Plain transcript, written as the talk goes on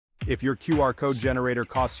If your QR code generator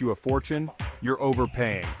costs you a fortune, you're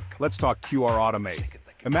overpaying. Let's talk QRAutomate.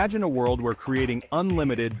 Imagine a world where creating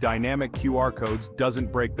unlimited dynamic QR codes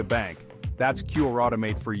doesn't break the bank. That's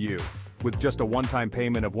QRAutomate for you. With just a one-time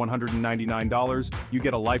payment of $199, you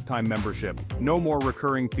get a lifetime membership. No more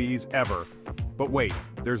recurring fees ever. But wait,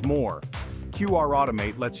 there's more.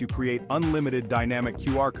 QRAutomate lets you create unlimited dynamic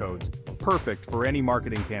QR codes, perfect for any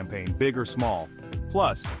marketing campaign, big or small.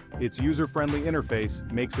 Plus, its user-friendly interface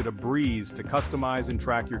makes it a breeze to customize and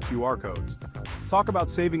track your QR codes. Talk about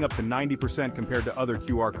saving up to 90% compared to other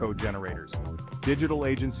QR code generators. Digital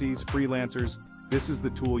agencies, freelancers, this is the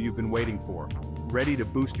tool you've been waiting for. Ready to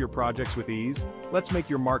boost your projects with ease? Let's make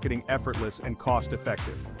your marketing effortless and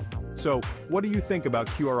cost-effective. So, what do you think about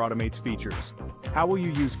QRAutomate's features? How will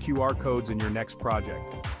you use QR codes in your next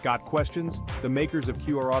project? Got questions? The makers of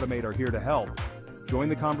QRAutomate are here to help. Join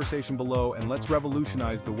the conversation below and let's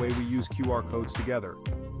revolutionize the way we use QR codes together.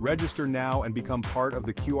 Register now and become part of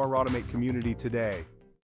the QRAutomate community today.